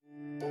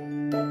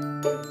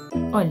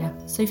Hola,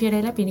 soy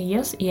Fiorella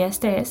Pinillos y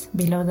este es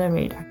Below the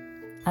Radar,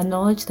 a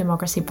Knowledge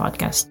Democracy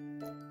podcast.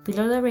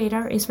 Below the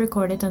Radar is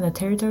recorded on the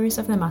territories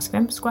of the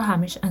Musqueam,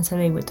 Squamish, and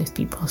Tsleil-Waututh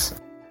peoples.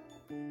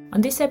 On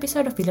this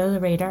episode of Below the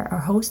Radar, our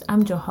host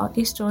Amjoha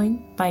is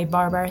joined by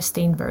Barbara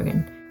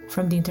Steenbergen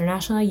from the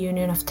International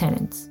Union of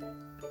Tenants.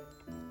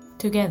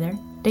 Together,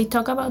 they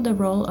talk about the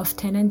role of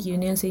tenant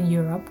unions in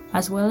Europe,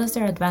 as well as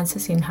their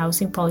advances in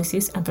housing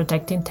policies and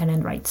protecting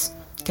tenant rights.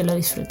 Que lo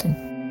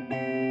disfruten.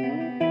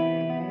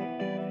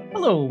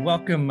 Hello,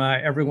 welcome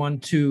everyone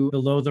to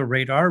Below the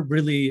Radar.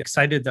 Really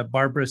excited that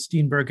Barbara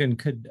Steenbergen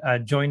could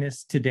join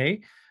us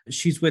today.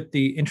 She's with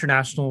the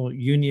International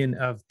Union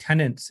of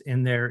Tenants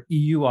in their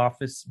EU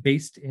office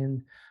based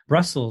in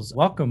Brussels.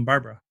 Welcome,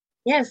 Barbara.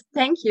 Yes,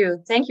 thank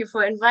you. Thank you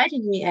for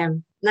inviting me,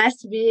 Em. Nice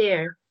to be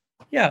here.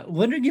 Yeah,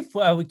 wondering if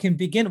we can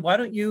begin. Why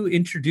don't you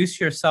introduce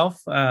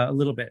yourself a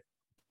little bit?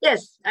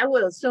 Yes, I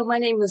will. So my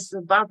name is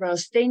Barbara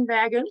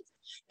Steenbergen.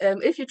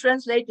 If you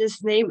translate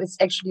this name, it's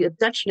actually a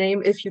Dutch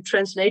name. If you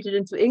translate it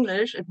into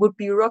English, it would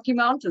be Rocky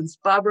Mountains,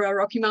 Barbara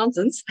Rocky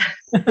Mountains.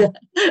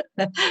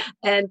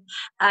 And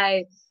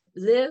I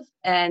live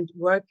and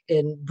work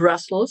in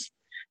Brussels.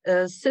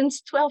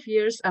 Since 12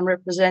 years, I'm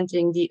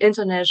representing the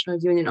International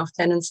Union of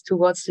Tenants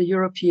towards the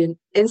European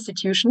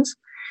institutions.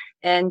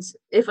 And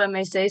if I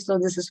may say so,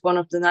 this is one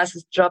of the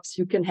nicest jobs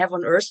you can have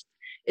on earth.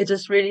 It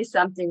is really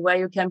something where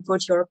you can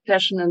put your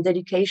passion and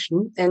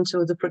dedication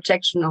into the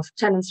protection of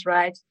tenants'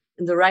 rights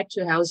and the right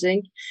to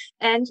housing,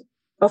 and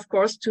of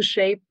course, to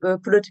shape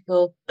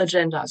political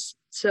agendas.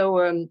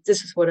 So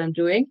this is what I'm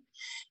doing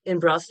in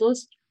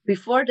Brussels.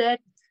 Before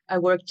that, I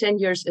worked 10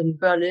 years in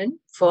Berlin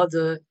for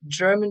the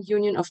German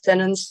Union of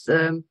Tenants,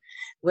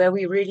 where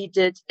we really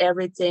did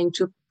everything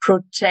to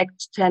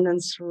protect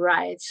tenants'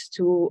 rights,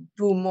 to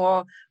do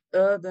more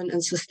urban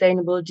and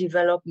sustainable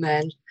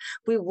development.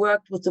 We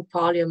worked with the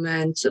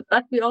parliament,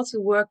 but we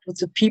also worked with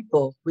the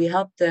people. We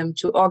helped them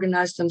to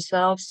organize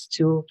themselves,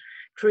 to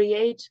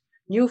create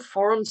new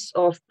forms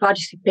of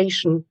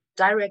participation,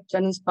 direct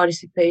tenants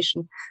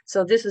participation.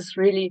 So this is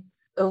really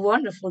a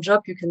wonderful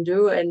job you can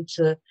do. And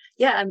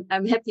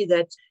I'm happy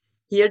that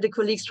here the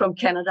colleagues from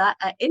Canada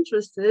are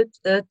interested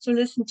to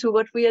listen to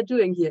what we are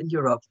doing here in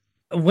Europe.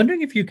 I'm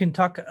wondering if you can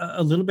talk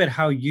a little bit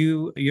how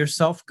you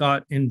yourself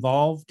got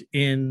involved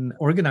in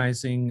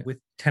organizing with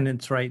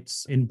tenants'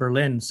 rights in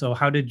Berlin. So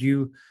how did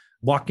you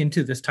walk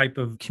into this type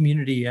of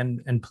community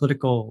and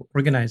political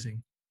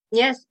organizing?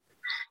 Yes,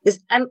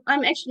 I'm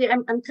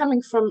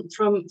coming from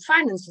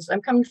finances.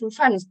 I'm coming from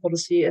finance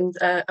policy, and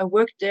I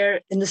worked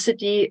there in the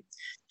city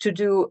to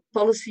do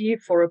policy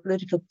for a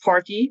political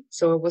party.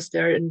 So I was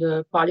there in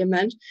the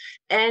parliament.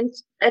 And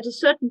at a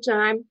certain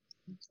time,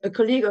 a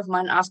colleague of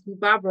mine asked me,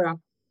 Barbara,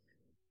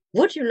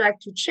 would you like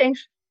to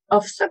change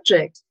of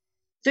subject?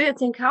 Do you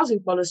think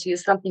housing policy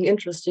is something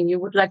interesting you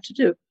would like to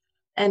do?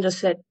 And I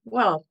said,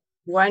 well,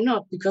 why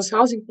not? Because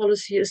housing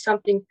policy is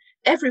something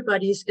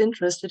everybody is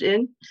interested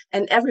in,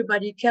 and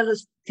everybody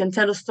can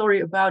tell a story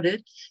about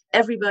it.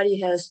 Everybody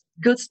has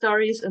good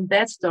stories and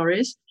bad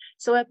stories.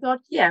 So I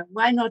thought, yeah,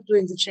 why not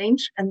doing the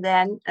change? And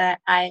then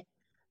I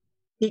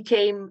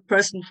became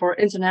person for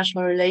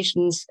international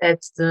relations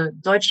at the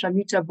Deutscher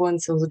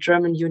Mieterbund, so the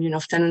German Union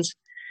of Tenants.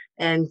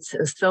 And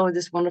so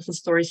this wonderful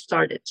story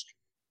started.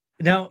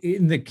 Now,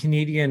 in the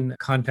Canadian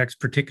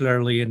context,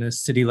 particularly in a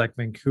city like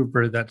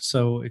Vancouver, that's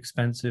so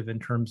expensive in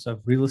terms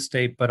of real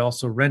estate, but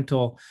also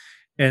rental.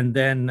 And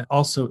then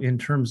also in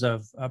terms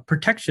of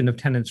protection of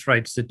tenants'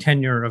 rights, the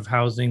tenure of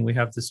housing, we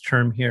have this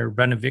term here,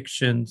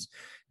 renovictions.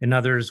 In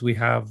others, we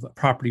have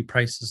property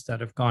prices that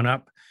have gone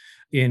up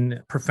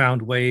in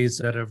profound ways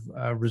that have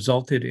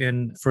resulted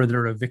in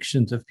further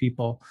evictions of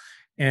people.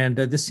 And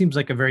this seems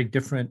like a very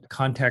different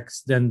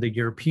context than the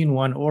European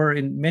one, or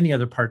in many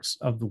other parts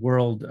of the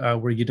world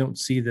where you don't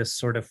see this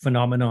sort of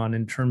phenomenon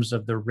in terms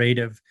of the rate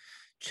of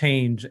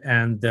change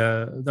and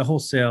the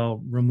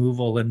wholesale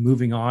removal and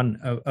moving on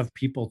of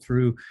people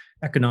through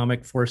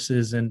economic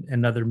forces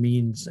and other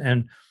means.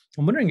 And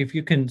I'm wondering if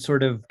you can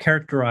sort of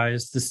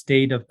characterize the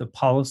state of the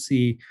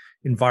policy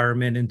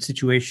environment and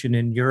situation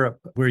in Europe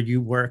where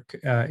you work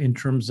in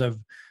terms of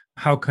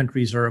how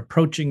countries are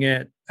approaching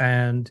it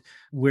and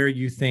where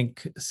you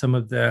think some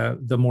of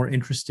the more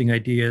interesting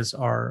ideas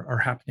are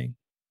happening.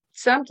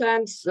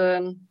 Sometimes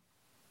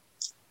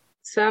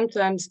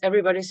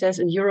everybody says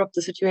in Europe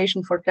the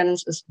situation for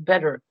tenants is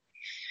better.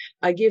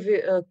 I give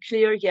you a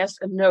clear yes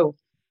and no.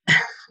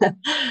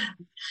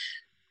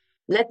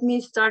 Let me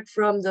start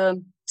from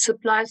the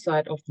supply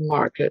side of the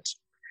market.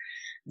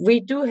 We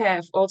do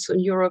have also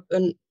in Europe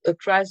a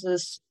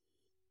crisis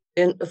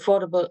in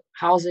affordable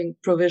housing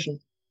provision.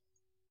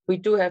 We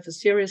do have a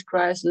serious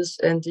crisis,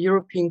 and the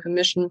European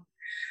Commission,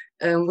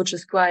 which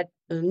is quite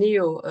a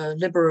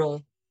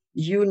neoliberal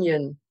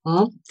union,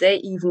 they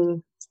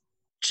even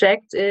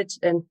checked it,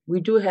 and we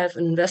do have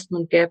an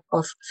investment gap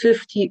of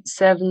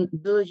 57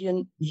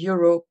 billion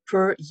euro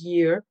per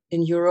year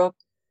in Europe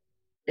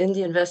in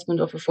the investment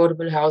of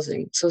affordable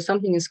housing. So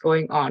something is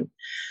going on.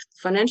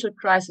 The financial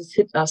crisis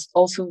hit us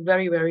also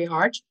very, very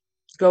hard.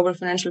 global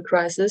financial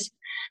crisis,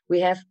 we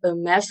have a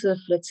massive,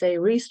 let's say,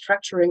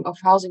 restructuring of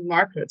housing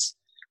markets,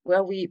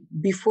 where we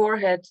before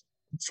had,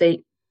 let's say,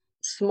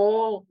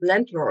 small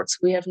landlords.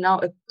 We have now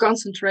a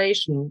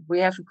concentration. We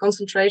have a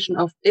concentration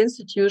of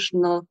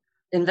institutional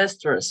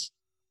investors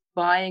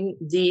buying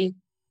the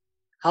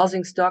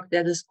housing stock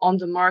that is on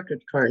the market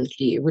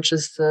currently, which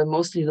is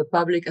mostly the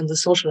public and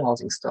the social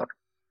housing stock.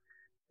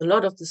 A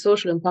lot of the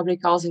social and public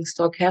housing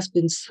stock has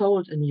been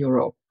sold in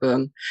Europe.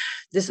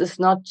 This is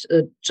not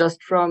just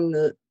from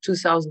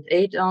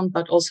 2008 on,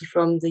 but also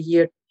from the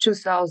year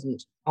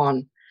 2000 on.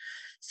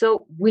 So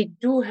we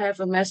do have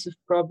a massive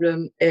problem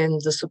in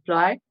the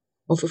supply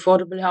of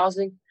affordable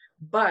housing.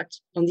 But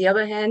on the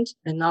other hand,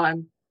 and now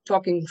I'm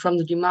talking from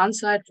the demand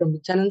side, from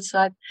the tenant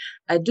side,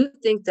 I do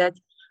think that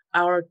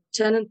our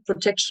tenant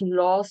protection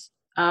laws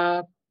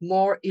are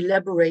more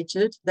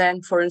elaborated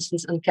than, for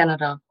instance, in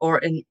Canada or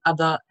in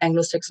other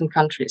Anglo-Saxon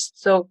countries.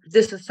 So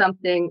this is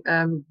something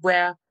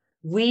where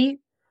we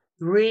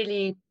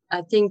really,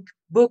 I think,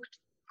 booked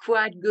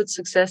quite good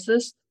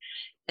successes.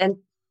 And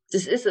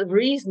this is a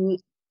reason.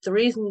 The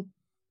reason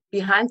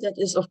behind that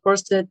is, of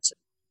course, that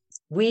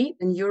we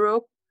in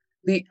Europe,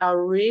 we are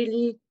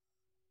really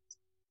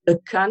a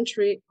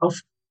country of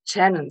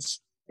tenants.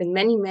 In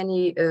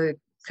many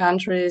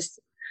countries,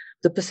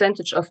 the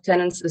percentage of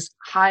tenants is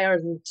higher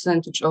than the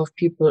percentage of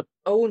people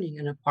owning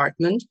an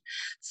apartment.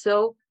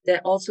 So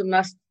there also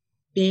must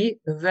be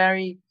a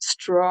very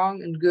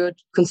strong and good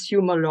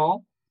consumer law.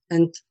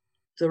 And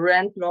the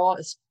rent law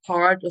is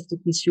part of the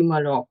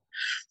consumer law.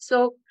 So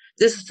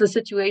this is the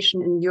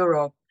situation in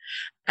Europe.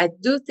 I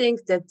do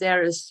think that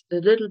there is a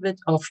little bit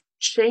of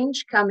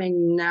change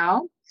coming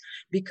now,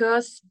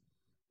 because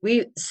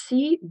we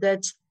see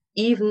that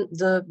even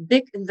the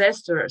big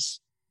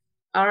investors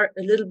are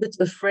a little bit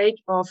afraid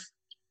of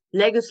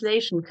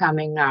legislation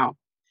coming now.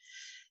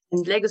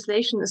 And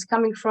legislation is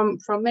coming from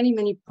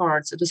many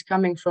parts. It is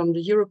coming from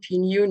the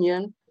European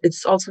Union.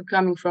 It's also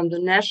coming from the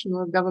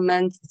national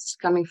government. It's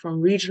coming from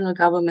regional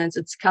governments.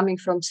 It's coming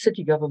from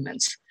city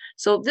governments.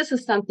 So this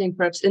is something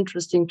perhaps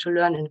interesting to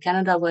learn in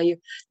Canada, where you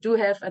do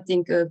have, I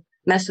think, a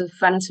massive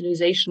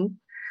financialization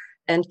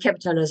and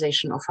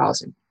capitalization of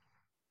housing.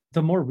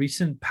 The more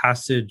recent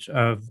passage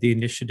of the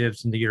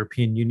initiatives in the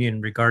European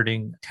Union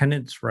regarding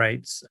tenants'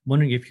 rights, I'm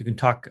wondering if you can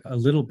talk a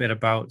little bit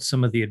about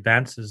some of the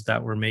advances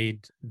that were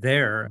made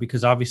there,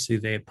 because obviously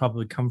they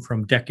probably come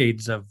from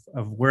decades of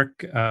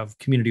work, of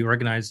community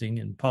organizing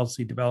and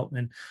policy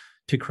development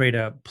to create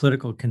a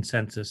political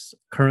consensus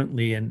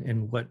currently,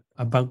 and what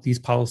about these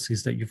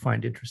policies that you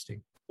find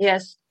interesting?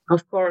 Yes.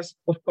 Of course.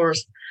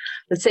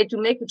 Let's say to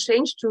make a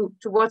change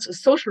towards a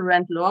social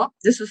rent law,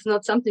 this is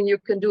not something you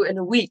can do in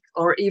a week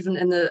or even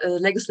in a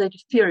legislative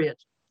period.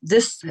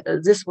 This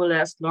will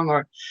last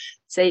longer.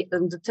 Say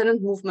the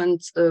tenant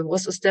movement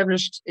was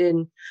established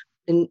in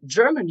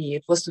Germany.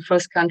 It was the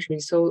first country.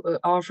 So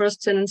our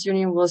first tenants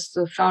union was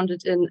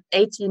founded in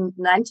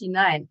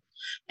 1899.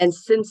 And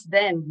since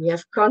then, we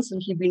have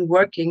constantly been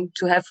working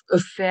to have a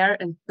fair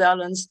and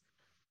balanced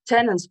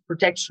tenants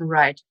protection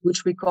right,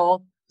 which we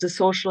call the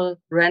social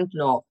rent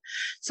law.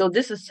 So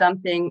this is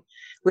something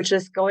which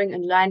is going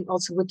in line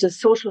also with the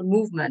social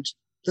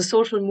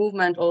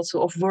movement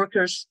also of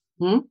workers.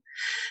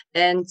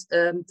 And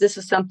this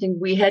is something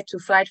we had to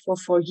fight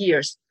for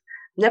years.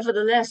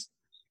 Nevertheless,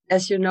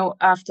 as you know,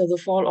 after the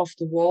fall of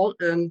the wall,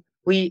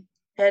 we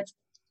had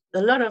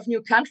a lot of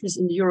new countries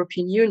in the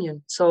European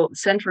Union. So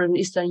Central and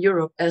Eastern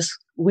Europe, as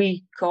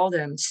we call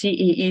them,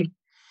 CEE.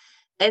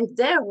 And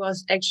there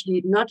was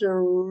actually not a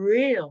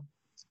real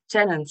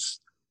tenants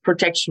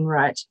protection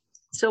right.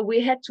 So we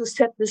had to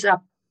set this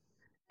up,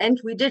 and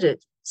we did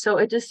it. So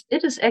it is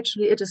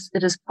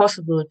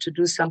possible to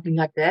do something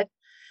like that.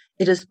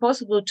 It is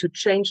possible to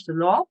change the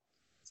law,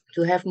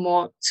 to have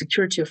more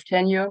security of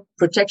tenure,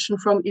 protection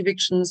from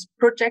evictions,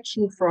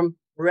 protection from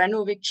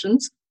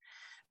renovictions.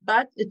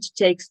 But it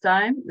takes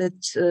time.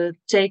 It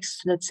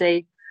takes, let's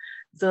say,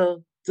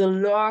 the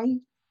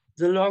long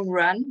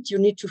run. You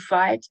need to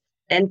fight.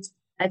 And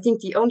I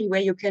think the only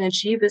way you can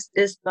achieve this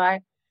is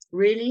by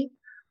really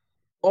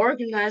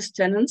organized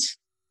tenants,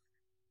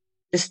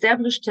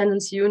 established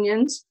tenants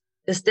unions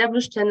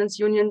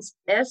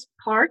as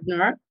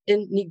partner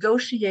in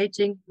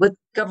negotiating with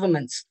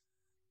governments.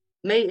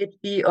 May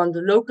it be on the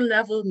local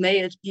level,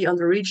 may it be on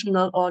the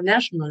regional or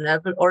national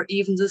level, or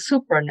even the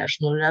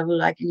supranational level,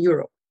 like in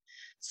Europe.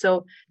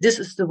 So this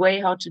is the way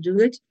how to do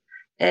it.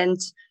 And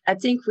I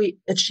think we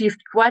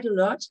achieved quite a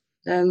lot.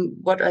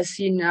 What I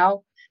see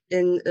now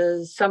in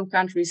some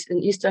countries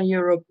in Eastern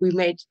Europe, we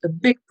made a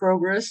big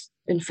progress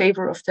in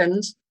favor of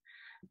tenants.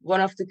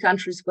 One of the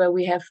countries where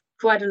we have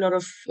quite a lot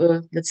of,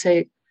 let's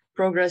say,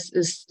 progress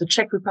is the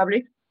Czech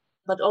Republic,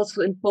 but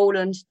also in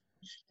Poland.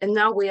 And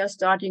now we are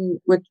starting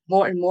with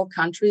more and more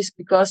countries,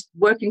 because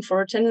working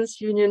for a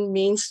tenants union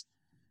means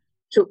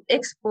to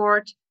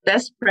export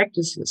best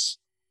practices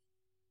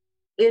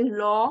in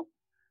law,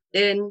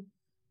 in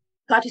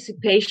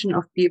participation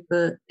of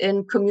people,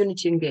 in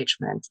community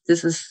engagement.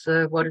 This is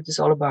what it is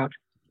all about.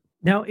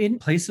 Now, in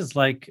places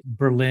like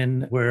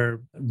Berlin, where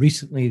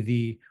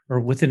recently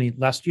within the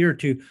last year or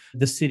two,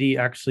 the city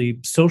actually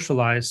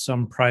socialized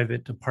some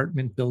private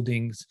apartment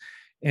buildings.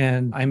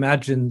 And I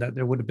imagine that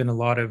there would have been a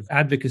lot of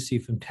advocacy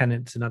from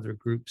tenants and other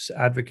groups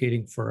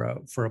advocating for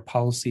a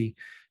policy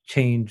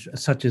change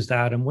such as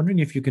that. I'm wondering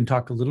if you can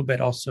talk a little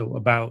bit also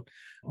about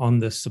on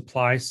the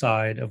supply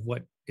side of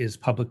what is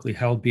publicly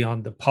held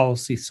beyond the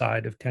policy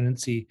side of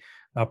tenancy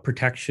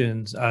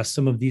protections,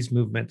 some of these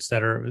movements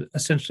that are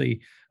essentially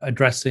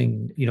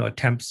addressing,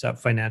 attempts at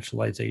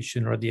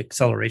financialization or the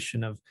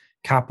acceleration of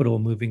capital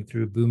moving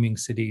through booming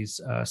cities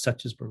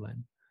such as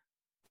Berlin.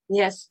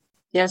 Yes,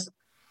 yes.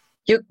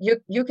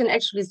 You can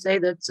actually say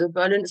that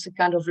Berlin is a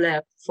kind of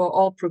lab for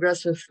all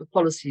progressive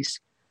policies,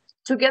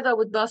 together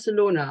with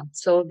Barcelona.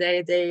 So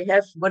they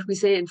have what we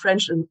say in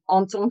French, an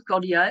entente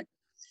cordiale.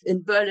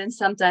 In Berlin,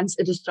 sometimes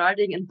it is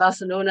starting, and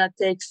Barcelona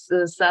takes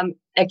some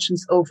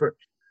actions over.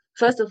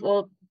 First of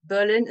all,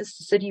 Berlin is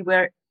a city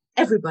where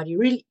everybody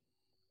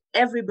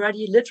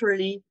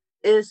literally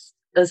is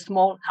a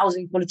small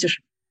housing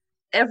politician.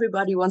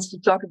 Everybody wants to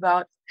talk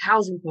about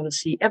housing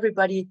policy.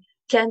 Everybody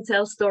can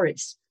tell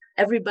stories.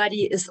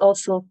 Everybody is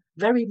also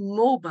very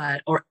mobile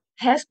or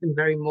has been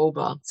very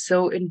mobile.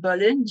 So in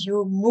Berlin,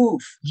 you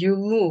move,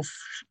 you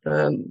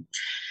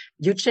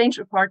change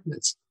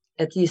apartments.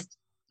 At least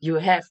you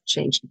have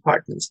changed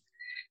apartments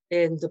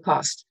in the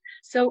past.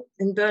 So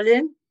in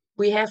Berlin,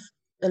 we have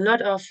a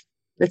lot of,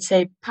 let's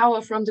say,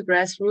 power from the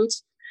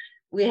grassroots.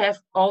 We have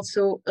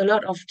also a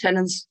lot of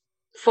tenants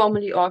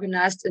formally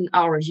organized in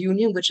our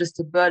union, which is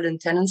the Berlin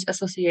Tenants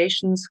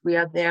Associations. We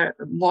are there,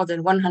 more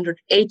than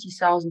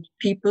 180,000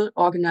 people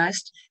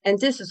organized. And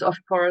this is, of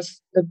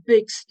course, a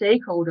big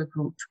stakeholder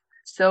group.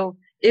 So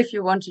if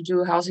you want to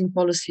do housing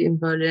policy in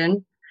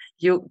Berlin,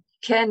 you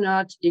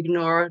cannot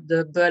ignore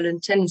the Berlin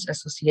Tenants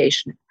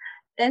Association.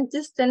 And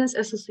this Tenants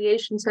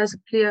Association has a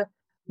clear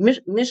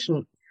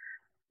mission.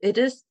 It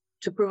is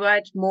to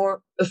provide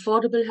more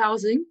affordable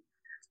housing,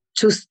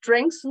 to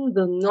strengthen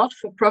the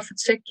not-for-profit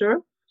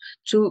sector,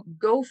 to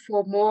go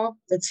for more,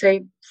 let's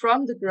say,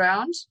 from the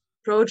ground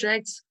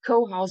projects,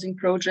 co-housing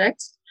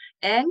projects.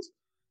 And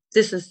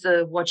this is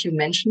what you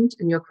mentioned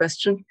in your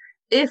question.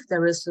 If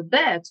there is a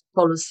bad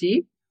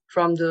policy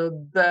from the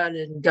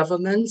Berlin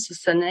government, the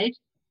Senate,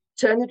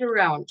 turn it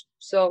around.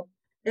 So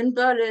in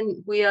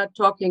Berlin, we are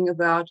talking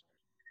about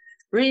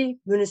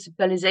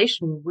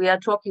remunicipalization. We are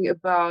talking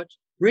about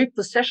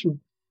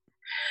repossession.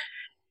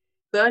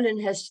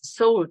 Berlin has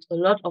sold a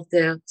lot of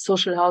their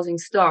social housing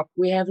stock.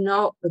 We have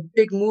now a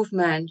big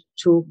movement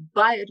to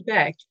buy it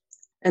back.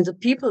 And the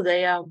people,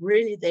 they are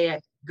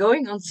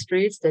going on the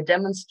streets, they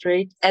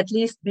demonstrate. At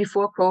least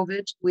before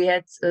COVID, we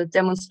had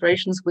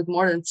demonstrations with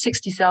more than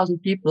 60,000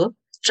 people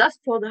just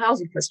for the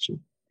housing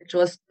question. It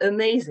was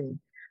amazing.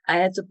 I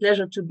had the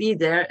pleasure to be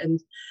there, and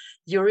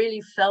you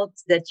really felt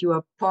that you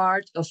are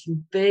part of a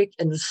big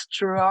and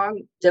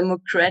strong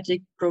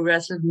democratic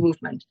progressive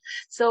movement.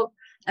 So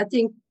I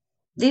think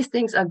these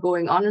things are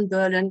going on in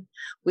Berlin.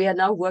 We are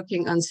now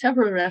working on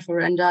several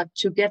referenda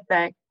to get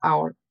back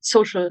our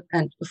social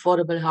and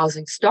affordable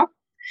housing stock.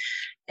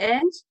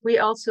 And we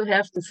also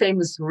have the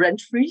famous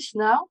rent freeze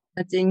now.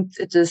 I think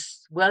it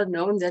is well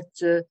known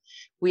that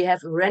we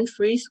have a rent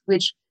freeze,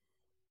 which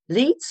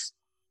leads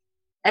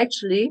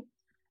actually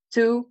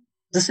to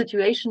the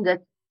situation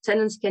that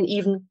tenants can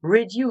even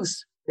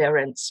reduce their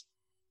rents.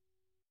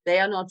 They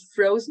are not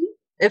frozen.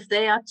 If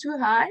they are too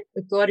high,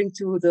 according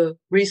to the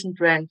recent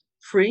rent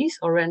freeze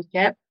or rent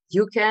cap,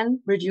 you can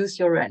reduce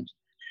your rent.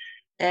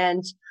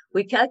 And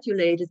we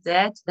calculated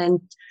that,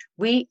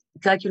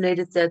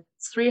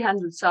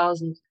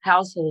 300,000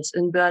 households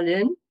in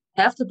Berlin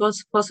have the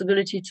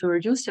possibility to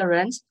reduce their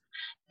rents,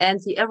 and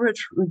the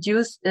average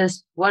reduce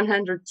is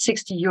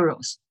 160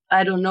 euros.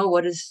 I don't know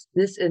what is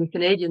this in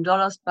Canadian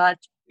dollars, but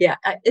yeah,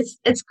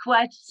 it's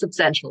quite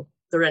substantial,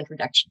 the rent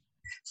reduction.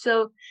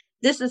 So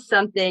this is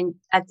something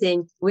I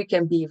think we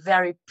can be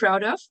very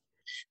proud of.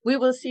 We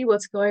will see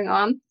what's going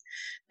on.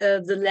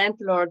 The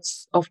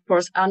landlords, of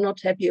course, are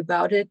not happy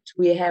about it.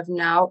 We have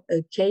now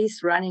a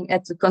case running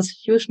at the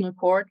Constitutional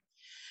Court.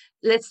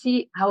 Let's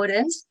see how it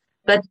ends.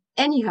 But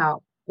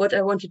anyhow, what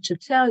I wanted to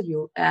tell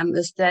you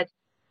is that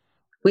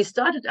we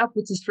started up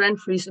with this rent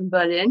freeze in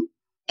Berlin,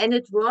 and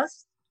it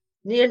was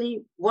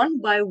nearly one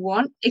by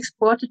one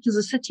exported to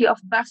the city of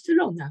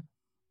Barcelona.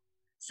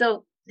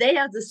 So they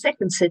are the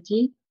second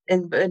city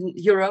in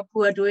Europe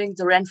who are doing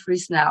the rent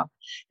freeze now.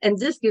 And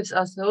this gives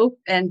us hope.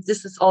 And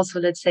this is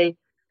also, let's say,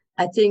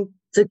 I think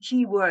the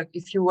key work,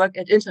 if you work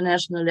at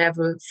international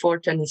level for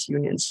tenants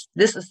unions.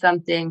 This is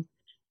something,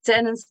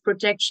 tenants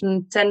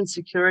protection, tenant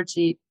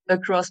security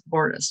across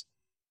borders.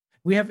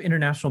 We have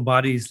international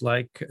bodies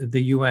like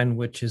the UN,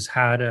 which has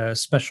had a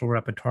special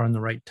rapporteur on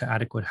the right to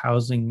adequate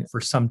housing for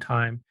some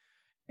time,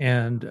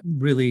 and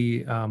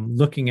really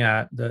looking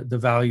at the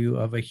value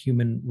of a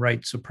human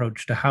rights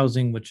approach to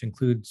housing, which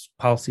includes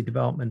policy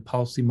development,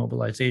 policy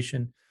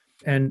mobilization.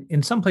 And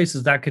in some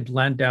places that could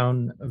land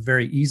down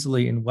very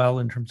easily and well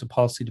in terms of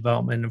policy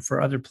development, and for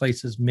other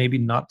places, maybe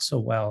not so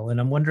well. And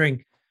I'm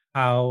wondering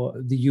how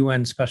the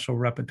UN Special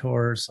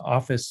Rapporteur's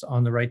Office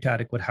on the Right to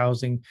Adequate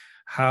Housing,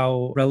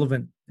 how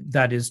relevant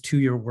that is to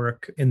your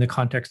work in the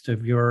context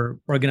of your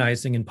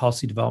organizing and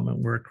policy development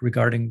work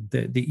regarding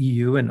the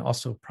EU, and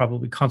also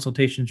probably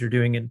consultations you're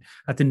doing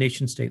at the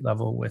nation state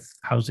level with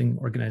housing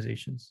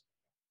organizations.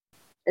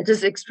 It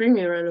is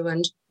extremely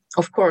relevant,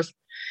 of course.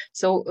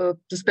 So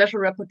the special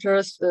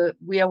rapporteurs,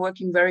 we are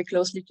working very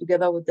closely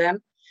together with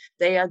them.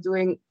 They are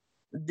doing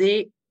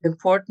the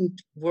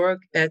important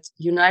work at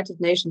United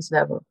Nations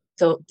level.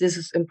 So this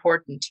is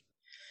important.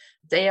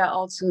 They are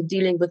also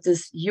dealing with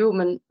this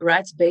human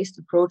rights-based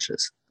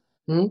approaches.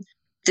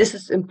 This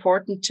is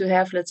important to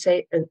have, let's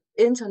say, an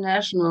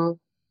international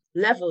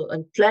level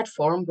and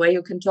platform where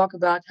you can talk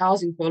about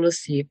housing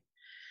policy.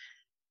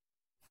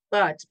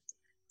 But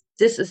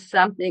this is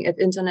something at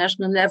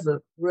international level.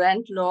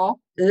 Rent law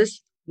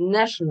is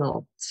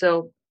national.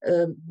 So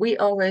we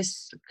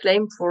always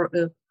claim for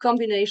a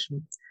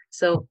combination.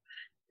 So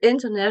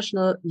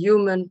international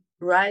human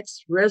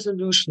rights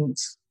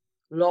resolutions,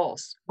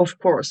 laws, of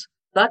course,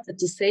 but at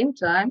the same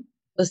time,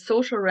 a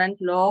social rent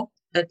law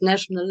at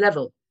national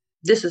level.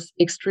 This is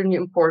extremely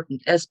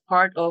important as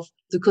part of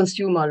the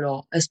consumer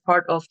law, as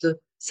part of the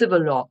civil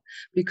law,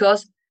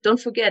 because don't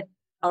forget,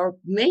 our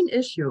main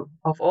issue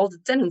of all the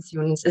tenants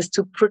unions is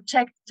to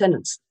protect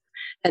tenants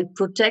and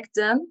protect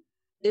them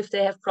if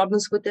they have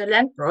problems with their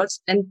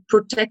landlords and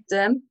protect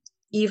them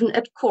even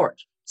at court.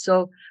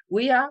 So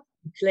we are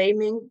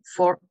claiming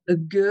for a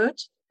good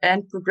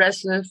and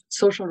progressive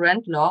social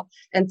rent law.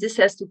 And this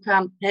has to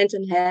come hand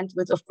in hand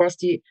with, of course,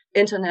 the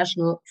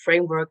international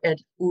framework at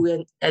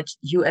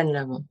UN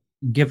level.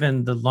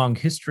 Given the long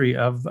history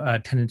of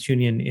tenants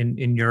union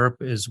in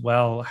Europe as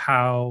well,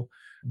 how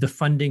the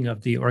funding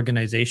of the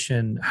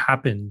organization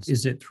happens?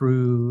 Is it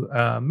through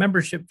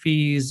membership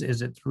fees?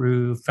 Is it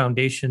through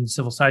foundations,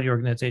 civil society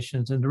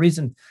organizations? And the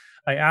reason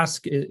I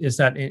ask is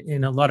that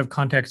in a lot of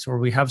contexts where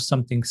we have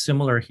something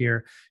similar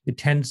here, it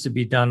tends to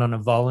be done on a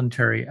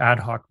voluntary ad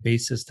hoc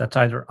basis that's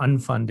either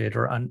unfunded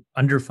or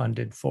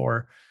underfunded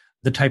for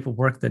the type of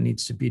work that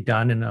needs to be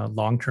done in a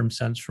long-term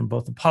sense from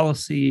both a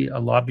policy, a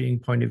lobbying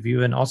point of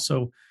view, and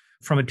also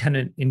from a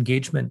tenant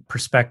engagement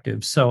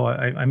perspective. So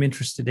I'm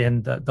interested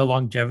in the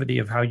longevity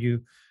of how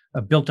you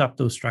built up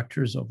those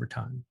structures over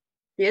time.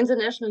 The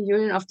International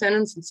Union of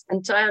Tenants is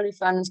entirely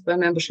financed by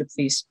membership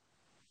fees.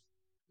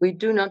 We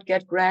do not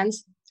get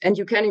grants. And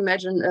you can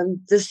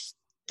imagine this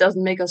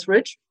doesn't make us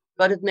rich,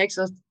 but it makes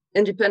us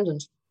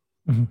independent.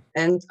 Mm-hmm.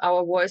 And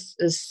our voice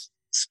is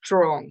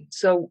strong.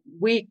 So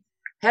we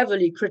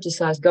heavily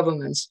criticize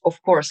governments, of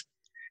course.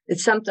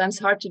 It's sometimes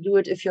hard to do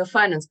it if you're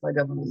financed by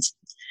governments.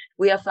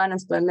 We are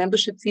financed by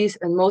membership fees,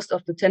 and most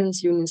of the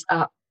tenants unions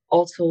are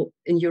also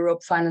in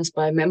Europe financed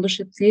by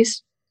membership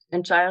fees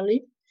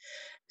entirely.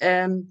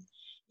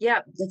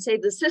 Let's say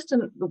the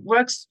system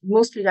works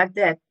mostly like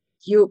that.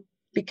 You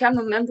become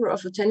a member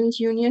of a tenant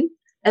union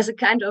as a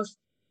kind of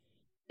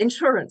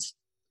insurance.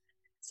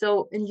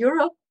 So in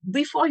Europe,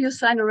 before you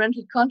sign a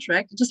rental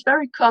contract, it is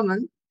very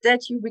common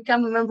that you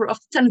become a member of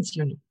the tenants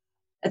union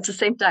at the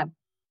same time.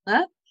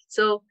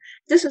 So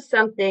this is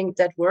something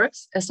that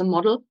works as a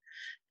model.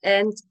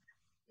 And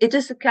it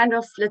is a kind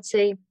of, let's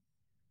say,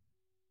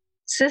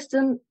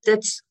 system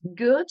that's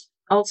good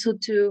also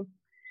to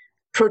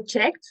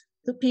protect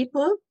the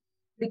people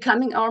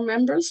becoming our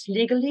members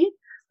legally,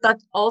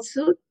 but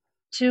also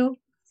to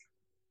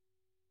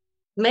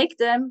make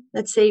them,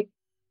 let's say,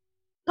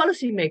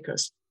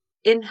 policymakers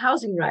in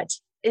housing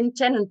rights, in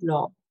tenant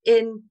law,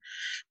 in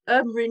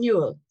urban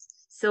renewal.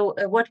 So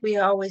what we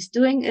are always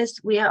doing is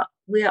we are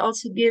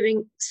also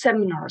giving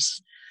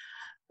seminars.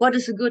 What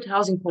is a good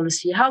housing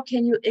policy? How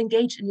can you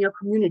engage in your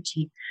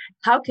community?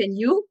 How can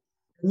you,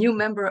 new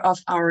member of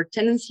our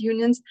tenants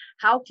unions,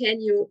 how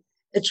can you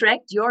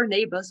attract your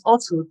neighbors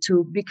also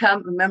to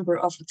become a member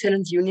of a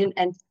tenants union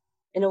and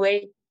in a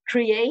way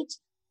create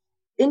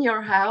in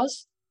your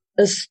house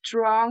a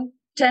strong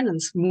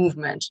tenants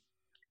movement?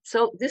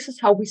 So this is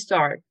how we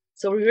start.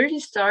 So we really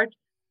start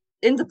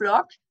in the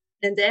block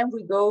and then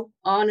we go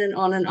on and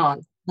on and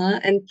on.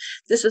 And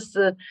this is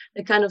the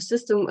kind of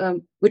system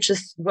which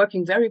is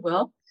working very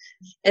well.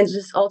 And it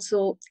is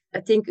also,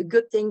 I think, a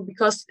good thing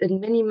because in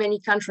many, many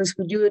countries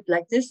we do it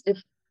like this. If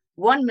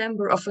one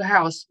member of a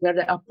house where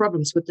there are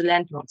problems with the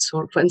landlords,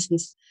 or for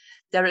instance,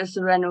 there is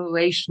a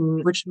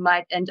renovation which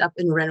might end up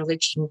in a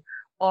renovation,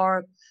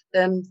 or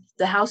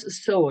the house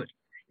is sold.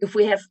 If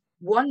we have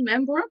one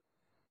member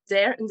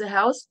there in the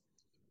house,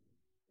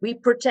 we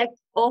protect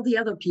all the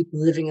other people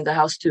living in the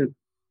house too.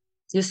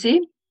 You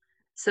see?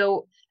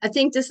 So I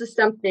think this is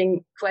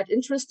something quite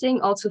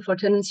interesting also for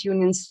tenants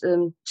unions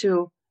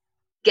to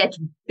get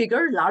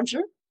bigger,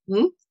 larger,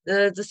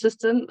 the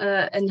system,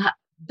 and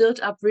build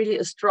up really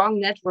a strong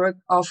network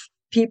of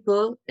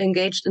people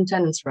engaged in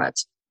tenants'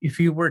 rights. If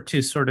you were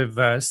to sort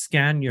of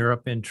scan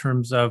Europe in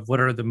terms of what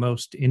are the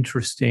most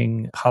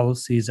interesting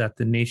policies at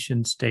the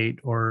nation state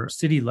or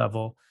city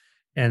level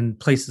and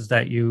places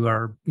that you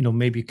are,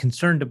 maybe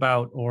concerned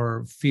about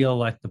or feel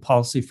like the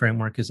policy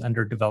framework is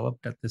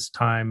underdeveloped at this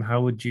time,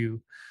 how would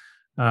you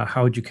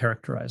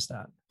characterize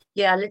that?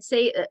 Yeah, let's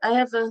say I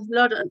have a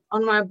lot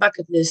on my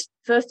bucket list.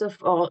 First of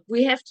all,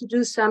 we have to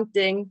do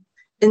something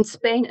in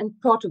Spain and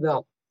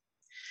Portugal.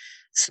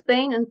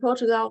 Spain and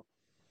Portugal,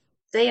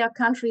 they are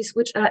countries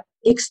which are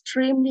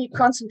extremely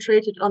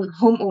concentrated on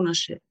home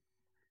ownership.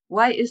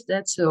 Why is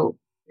that so?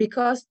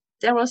 Because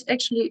there was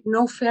actually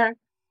no fair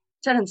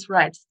tenants'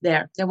 rights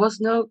there. There was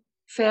no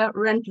fair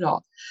rent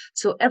law.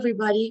 So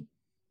everybody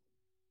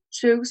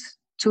chose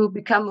to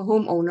become a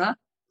homeowner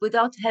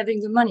without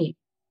having the money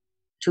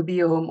to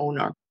be a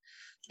homeowner.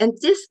 And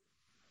this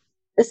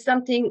is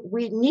something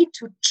we need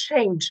to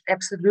change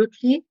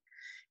absolutely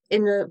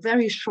in a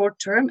very short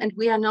term. And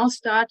we are now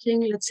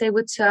starting, let's say,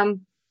 with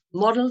some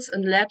models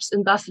and labs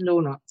in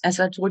Barcelona, as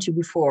I told you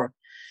before.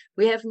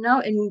 We have now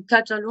in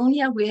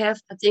Catalonia, we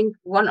have, I think,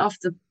 one of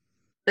the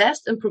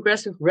best and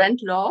progressive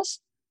rent laws,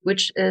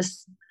 which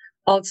is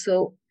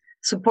also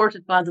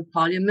supported by the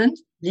parliament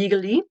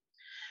legally.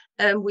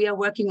 We are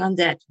working on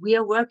that. We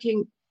are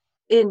working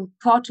in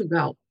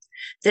Portugal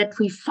that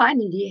we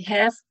finally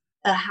have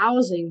a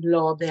housing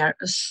law there,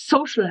 a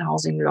social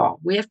housing law.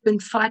 We have been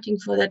fighting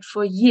for that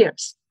for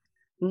years.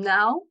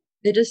 Now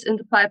it is in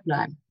the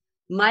pipeline.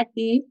 Might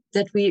be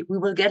that we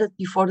will get it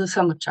before the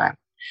summertime.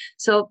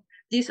 So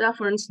these are,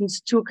 for instance,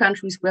 two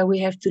countries where we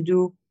have to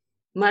do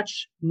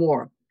much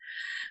more.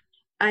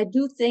 I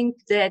do think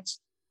that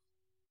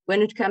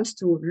when it comes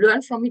to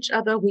learn from each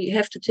other, we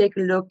have to take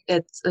a look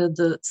at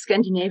the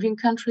Scandinavian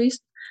countries.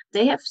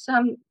 They have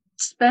some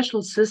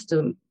special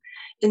system.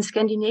 In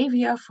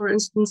Scandinavia, for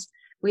instance,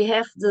 we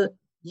have the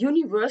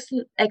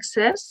universal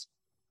access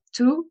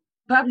to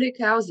public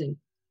housing.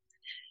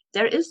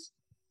 There is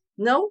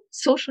no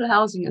social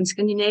housing in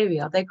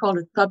Scandinavia. They call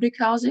it public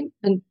housing,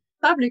 and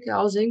public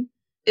housing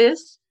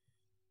is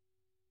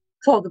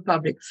for the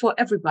public, for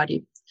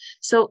everybody.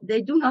 So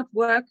they do not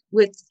work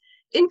with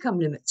income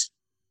limits.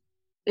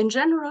 In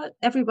general,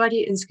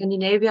 everybody in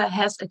Scandinavia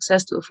has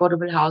access to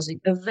affordable housing,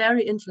 a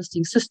very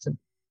interesting system,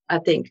 I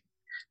think,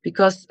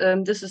 because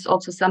this is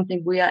also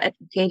something we are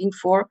advocating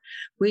for.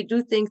 We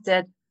do think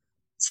that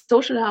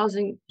social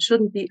housing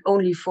shouldn't be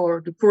only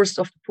for the poorest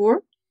of the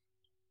poor,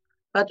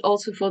 but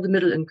also for the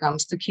middle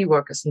incomes, the key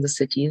workers in the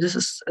city. This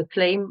is a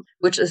claim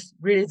which is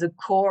really the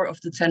core of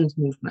the tenant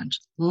movement.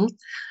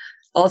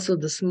 Also,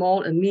 the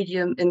small and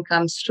medium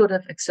incomes should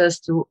have access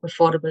to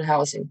affordable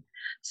housing.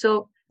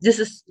 So this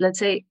is, let's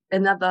say,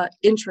 another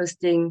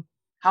interesting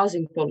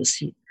housing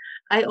policy.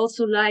 I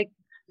also like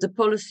the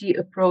policy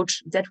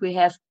approach that we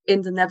have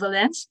in the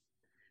Netherlands,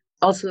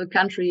 also a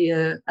country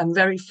I'm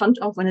very fond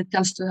of when it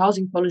comes to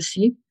housing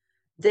policy.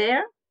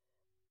 There,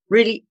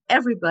 really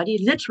everybody,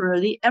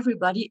 literally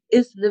everybody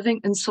is living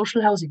in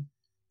social housing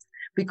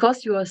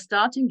because you are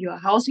starting your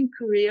housing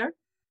career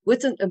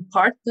with an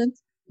apartment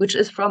which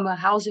is from a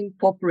housing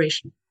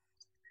corporation.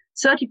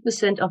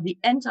 30% of the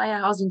entire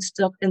housing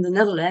stock in the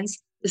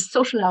Netherlands is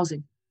social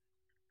housing.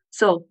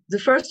 So the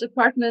first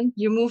apartment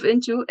you move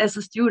into as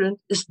a student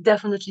is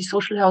definitely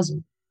social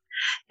housing.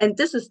 And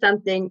this is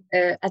something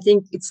I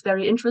think it's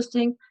very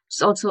interesting.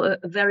 It's also a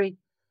very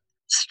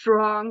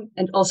strong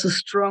and also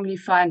strongly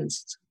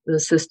financed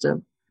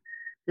system.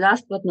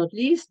 Last but not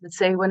least, let's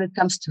say when it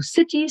comes to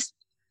cities,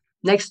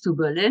 next to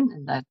Berlin,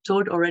 and I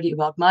told already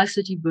about my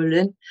city,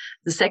 Berlin,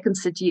 the second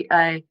city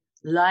I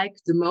like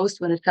the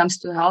most when it comes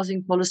to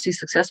housing policy,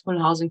 successful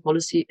housing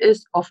policy,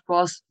 is, of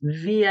course,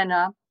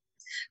 Vienna,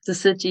 the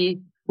city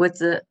with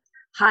the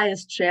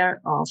highest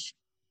share of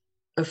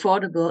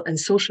affordable and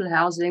social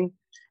housing.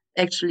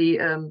 Actually,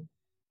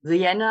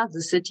 Vienna,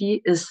 the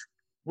city, is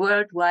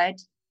worldwide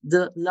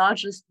the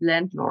largest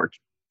landlord.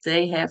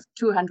 They have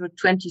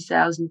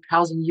 220,000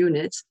 housing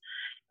units,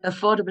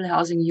 affordable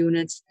housing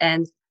units,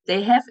 and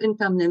they have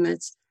income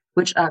limits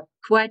which are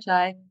quite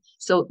high,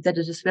 so that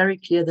it is very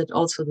clear that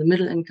also the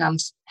middle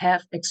incomes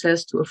have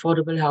access to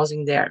affordable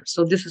housing there.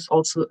 So this is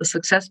also a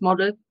success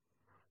model,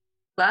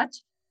 but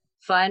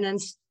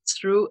financed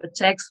through a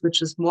tax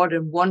which is more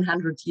than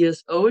 100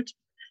 years old.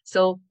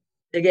 So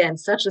again,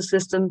 such a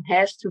system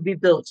has to be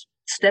built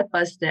step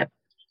by step.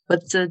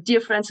 But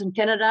dear friends in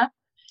Canada,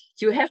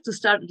 you have to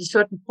start at a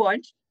certain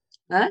point,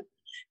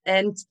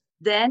 and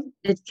then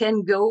it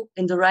can go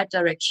in the right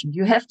direction.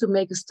 You have to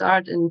make a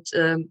start. And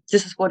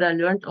this is what I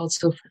learned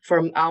also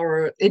from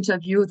our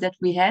interview that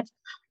we had.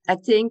 I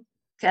think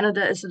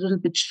Canada is a little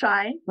bit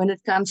shy when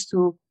it comes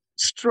to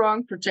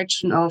strong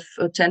protection of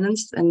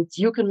tenants, and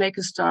you can make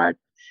a start.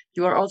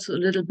 You are also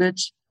a little bit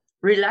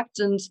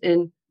reluctant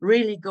in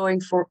really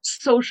going for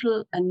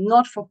social and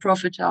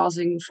not-for-profit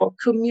housing, for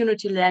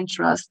community land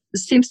trust.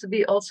 This seems to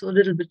be also a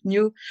little bit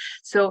new.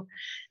 So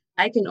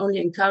I can only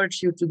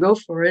encourage you to go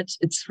for it.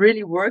 It's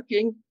really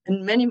working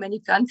in many, many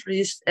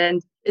countries,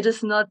 and it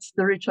is not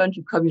the return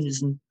to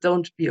communism.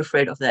 Don't be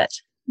afraid of that.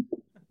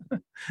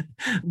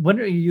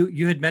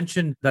 You had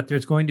mentioned that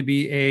there's going to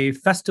be a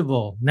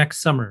festival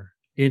next summer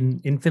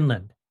in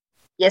Finland.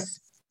 Yes.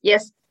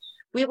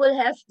 We will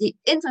have the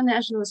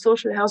International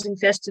Social Housing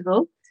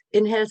Festival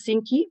in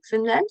Helsinki,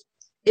 Finland.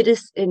 It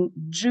is in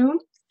June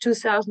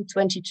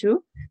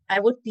 2022. I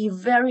would be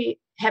very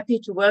happy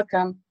to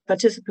welcome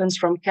participants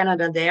from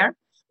Canada there.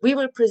 We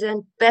will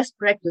present best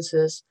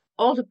practices.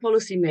 All the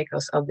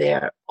policymakers are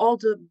there. All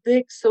the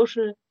big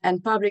social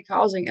and public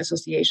housing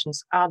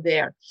associations are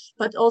there,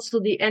 but also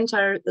the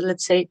entire,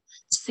 let's say,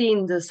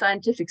 scene, the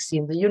scientific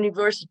scene, the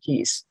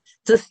universities,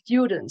 the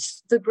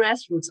students, the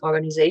grassroots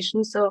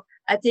organizations. So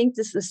I think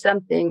this is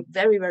something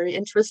very, very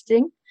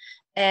interesting.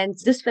 And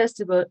this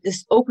festival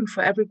is open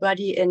for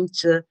everybody. And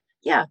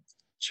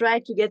try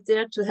to get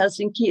there to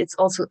Helsinki. It's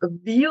also a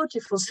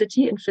beautiful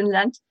city in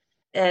Finland.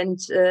 And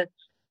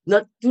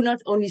do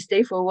not only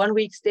stay for 1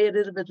 week, stay a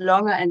little bit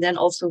longer, and then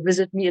also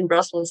visit me in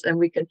Brussels, and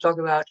we can talk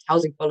about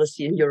housing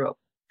policy in Europe.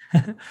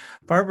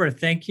 Barbara,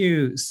 thank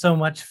you so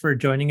much for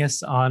joining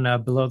us on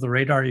Below the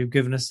Radar. You've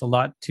given us a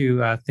lot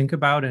to think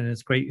about, and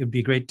it's great. It'd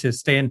be great to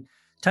stay in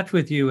touch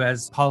with you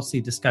as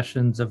policy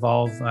discussions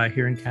evolve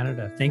here in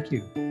Canada. Thank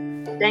you.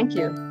 Thank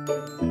you.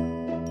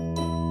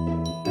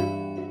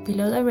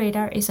 Below the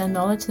Radar is a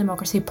knowledge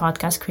democracy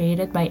podcast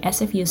created by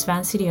SFU's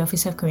Vancity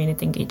Office of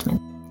Community Engagement.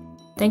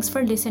 Thanks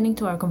for listening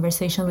to our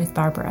conversation with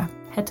Barbara.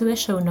 Head to the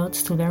show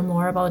notes to learn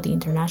more about the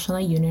International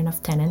Union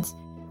of Tenants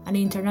and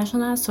the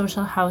International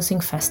Social Housing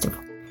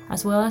Festival,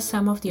 as well as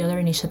some of the other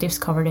initiatives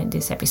covered in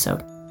this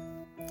episode.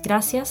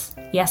 Gracias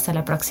y hasta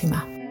la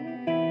próxima.